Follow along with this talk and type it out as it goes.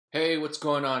Hey, what's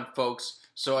going on, folks?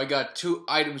 So I got two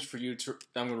items for you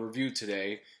I'm going to review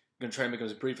today. I'm going to try and make them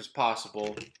as brief as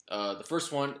possible. The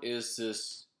first one is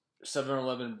this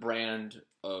 7-Eleven brand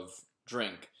of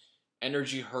drink,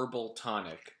 Energy Herbal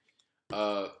Tonic.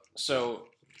 So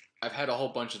I've had a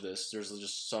whole bunch of this.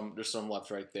 There's some left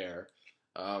right there.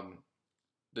 Um,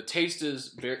 the taste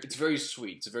is it's very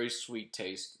sweet. It's a very sweet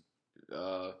taste.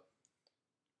 Uh,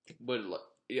 but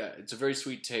yeah, it's a very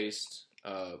sweet taste.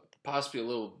 Possibly a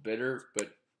little bitter,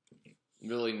 but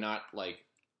really not like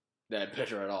that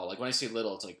bitter at all. Like when I say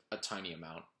little, it's like a tiny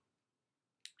amount.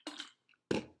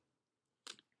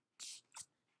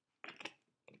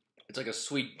 It's like a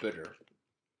sweet bitter,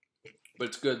 but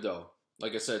it's good though.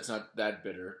 Like I said, it's not that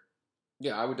bitter.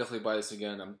 Yeah, I would definitely buy this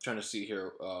again. I'm trying to see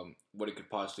here what it could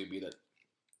possibly be that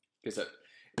is that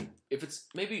if it's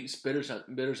maybe it's bitter's not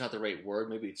the right word.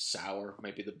 Maybe it's sour.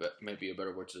 Maybe a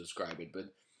better word to describe it. But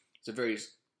it's a very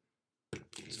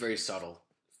it's very subtle,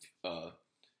 uh,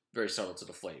 very subtle to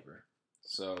the flavor.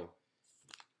 So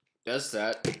that's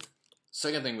that.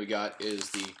 Second thing we got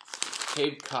is the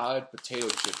Cape Cod potato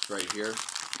chips right here.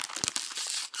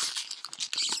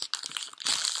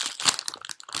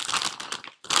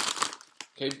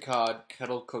 Cape Cod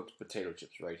kettle cooked potato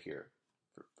chips right here,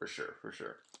 for sure, for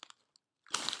sure.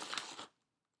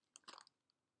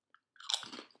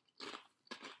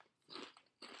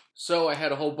 So I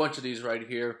had a whole bunch of these right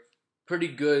here. Pretty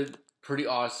good, pretty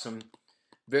awesome,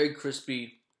 very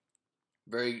crispy,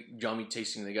 very yummy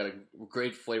tasting. They got a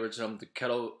great flavor to them. The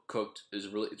kettle cooked it's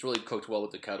really cooked well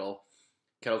with the kettle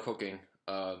cooking.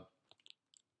 Yeah,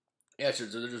 so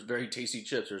they're just very tasty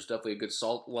chips. There's definitely a good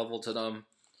salt level to them.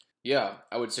 Yeah,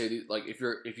 I would say like if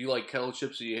you like kettle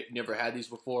chips and you never had these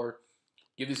before,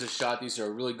 give these a shot. These are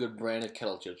a really good brand of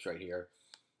kettle chips right here.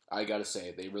 I gotta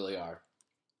say they really are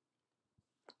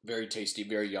very tasty,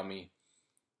 very yummy.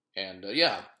 And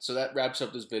yeah, so that wraps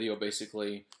up this video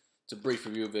basically. It's a brief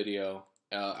review video.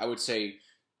 I would say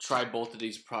try both of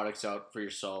these products out for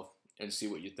yourself and see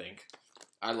what you think.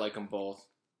 I like them both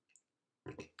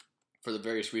for the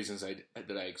various reasons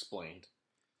that I explained.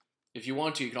 If you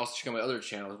want to, you can also check out my other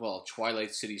channel as well,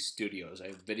 Twilight City Studios. I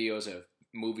have videos, I have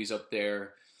movies up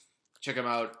there. Check them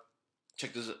out.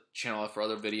 Check this channel out for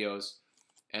other videos.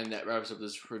 And that wraps up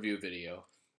this review video.